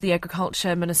The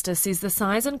Agriculture Minister says the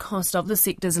size and cost of the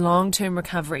sector's long-term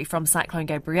recovery from Cyclone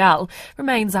Gabrielle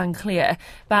remains unclear,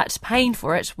 but paying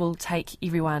for it will take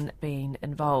everyone being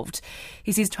involved.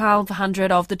 He says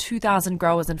 1,200 of the 2,000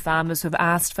 growers and farmers who have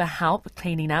asked for help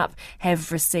cleaning up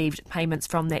have received payments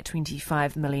from that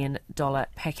 $25 million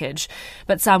package.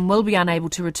 But some will be unable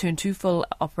to return to full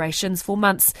operations for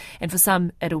months, and for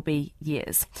some it'll be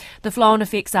years. The flow-on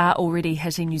effects are already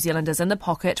hitting New Zealanders in the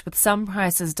pocket, with some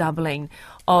prices doubling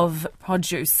of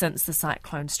produce since the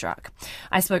cyclone struck.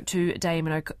 I spoke to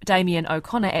Damien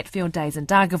O'Connor at Field Days in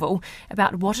Dargaville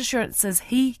about what assurances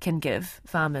he can give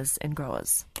farmers and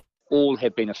growers. All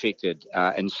have been affected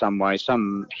in some way,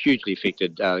 some hugely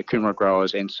affected, the Coomera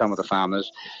growers and some of the farmers.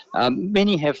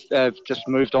 Many have just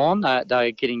moved on.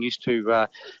 They're getting used to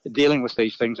dealing with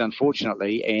these things,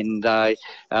 unfortunately, and they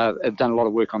have done a lot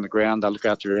of work on the ground. They look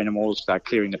after their animals, they're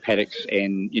clearing the paddocks,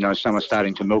 and some are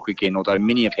starting to milk again, although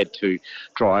many have had to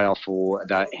dry off or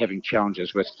they're having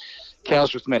challenges with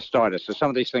cows with mastitis. So some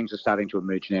of these things are starting to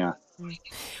emerge now.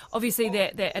 Obviously,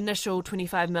 that initial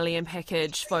 $25 million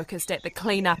package focused at the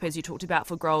clean-up, as you talked about,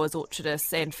 for growers,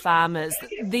 orchardists and farmers.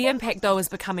 The impact, though, is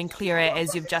becoming clearer,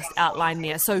 as you've just outlined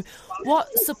there. So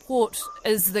what support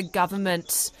is the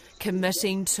government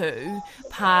committing to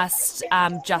past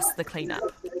just the clean-up?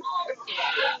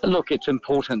 Look, it's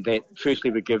important that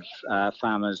firstly we give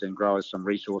farmers and growers some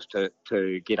resource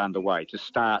to get underway, to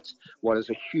start what is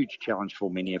a huge challenge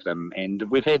for many of them. And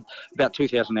we've had about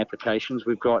 2,000 applications.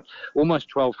 We've got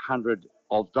almost 1,200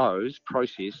 of those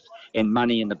processed and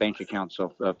money in the bank accounts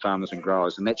of farmers and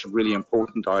growers. And that's really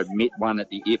important. I met one at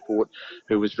the airport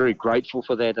who was very grateful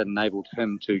for that. It enabled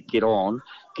him to get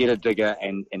a digger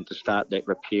and to start that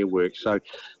repair work. So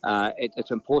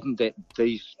it's important that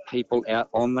these people out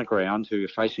on the ground who are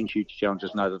facing huge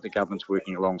challenges know that the government's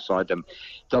working alongside them.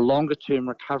 The longer term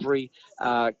recovery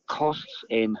costs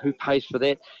and who pays for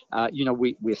that,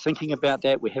 we're thinking about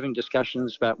that. We're having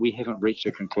discussions, but we haven't reached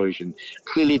a conclusion.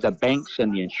 Clearly the banks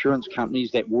and the insurance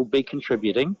companies that will be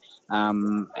contributing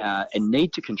and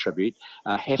need to contribute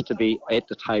have to be at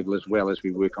the table as well as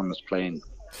we work on this plan.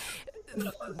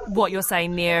 What you're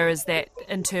saying there is that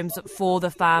in terms of for the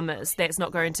farmers, that's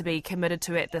not going to be committed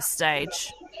to at this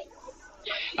stage?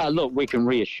 Look, we can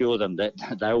reassure them that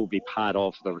they will be part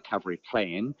of the recovery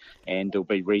plan and there'll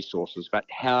be resources, but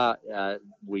how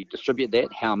we distribute that,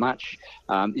 how much,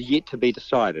 is yet to be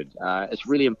decided. It's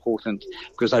really important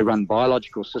because they run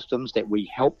biological systems that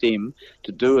we help them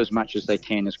to do as much as they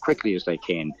can, as quickly as they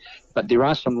can. But there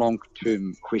are some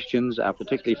long-term questions,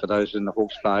 particularly for those in the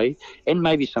Hawke's Bay and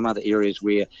maybe some other areas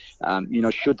where,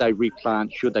 should they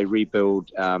replant, should they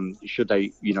rebuild, should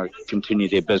they, continue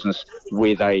their business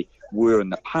where they were in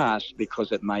the past,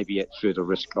 because it may be at further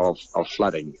risk of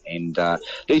flooding. And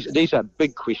these are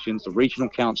big questions. The regional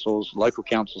councils, local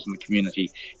councils and the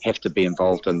community have to be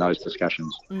involved in those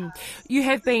discussions. You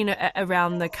have been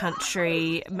around the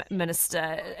country,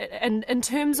 Minister, and in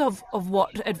terms of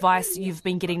what advice you've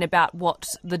been getting about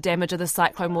what the damage of the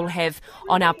cyclone will have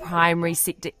on our primary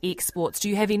sector exports, do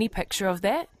you have any picture of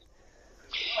that?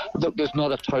 Look, there's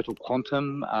not a total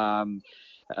quantum.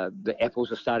 The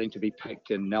apples are starting to be picked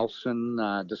in Nelson.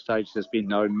 At this stage, there's been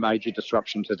no major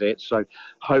disruption to that. So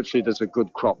hopefully there's a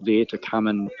good crop there to come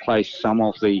and place some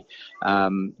of the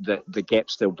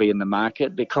gaps there'll be in the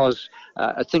market, because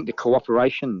I think the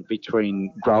cooperation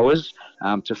between growers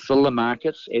to fill the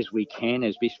markets as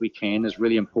best we can, is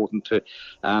really important to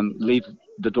leave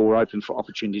the door open for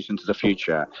opportunities into the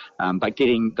future. But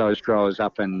getting those growers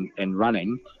up and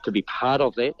running to be part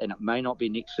of that, and it may not be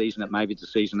next season, it may be the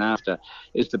season after,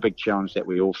 is the big challenge that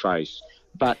we all face.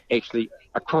 But actually,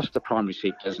 across the primary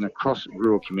sectors and across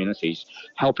rural communities,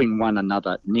 helping one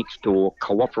another next door,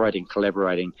 cooperating,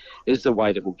 collaborating, is the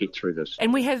way that we'll get through this.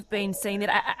 And we have been seeing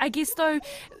that. I guess, though,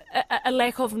 a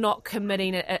lack of not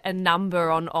committing a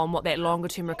number on what that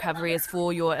longer-term recovery is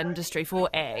for your industry, for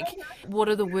ag. What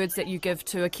are the words that you give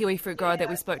to a kiwi fruit grower that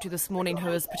we spoke to this morning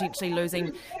who is potentially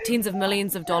losing tens of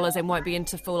millions of dollars and won't be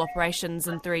into full operations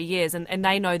in 3 years? And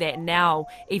they know that now,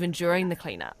 even during the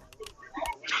clean-up.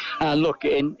 Look,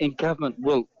 and government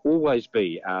will always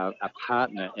be a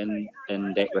partner in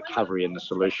that recovery and the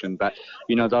solution. But,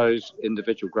 those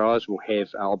individual growers will have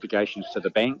obligations to the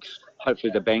banks.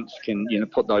 Hopefully the banks can,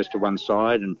 put those to one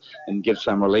side and give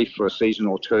some relief for a season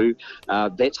or two.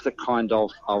 That's the kind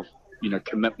of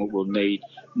commitment we'll need,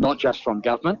 not just from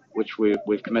government, which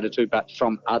we've committed to, but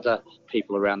from other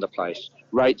people around the place.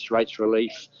 Rates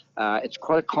relief. It's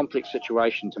quite a complex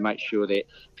situation to make sure that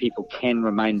people can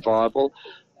remain viable.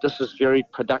 This is very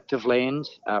productive land.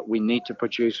 We need to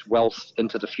produce wealth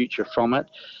into the future from it.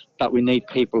 but we need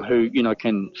people who,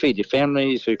 can feed their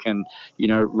families, who can,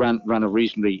 run a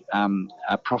reasonably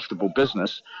profitable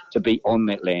business to be on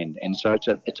that land. And so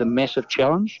it's a massive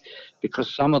challenge,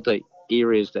 because some of the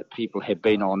areas that people have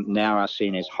been on now are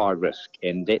seen as high risk,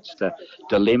 and that's the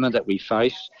dilemma that we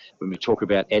face when we talk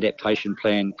about adaptation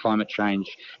plan, climate change,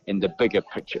 and the bigger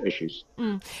picture issues.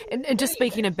 And just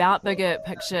speaking about bigger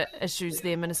picture issues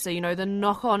there, Minister, the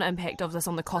knock-on impact of this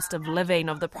on the cost of living,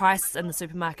 of the price in the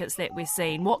supermarkets that we're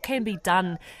seeing, what can be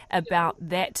done about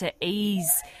that to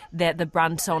ease the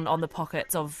brunt on the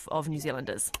pockets of New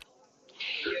Zealanders?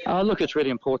 Look, it's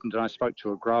really important. And I spoke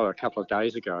to a grower a couple of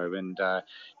days ago, and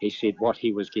he said what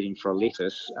he was getting for a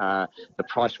lettuce, the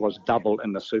price was double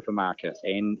in the supermarket.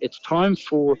 And it's time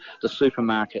for the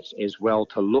supermarkets as well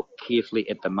to look carefully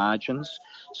at the margins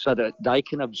so that they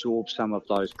can absorb some of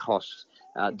those costs.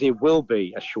 There will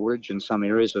be a shortage in some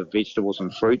areas of vegetables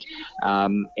and fruit,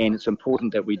 and it's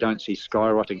important that we don't see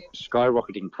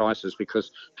skyrocketing prices,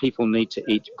 because people need to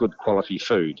eat good quality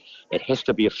food. It has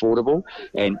to be affordable,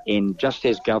 and just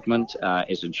as government,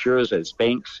 as insurers, as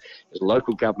banks, as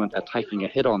local government are taking a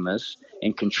hit on this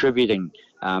and contributing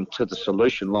to the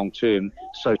solution long term,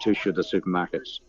 so too should the supermarkets.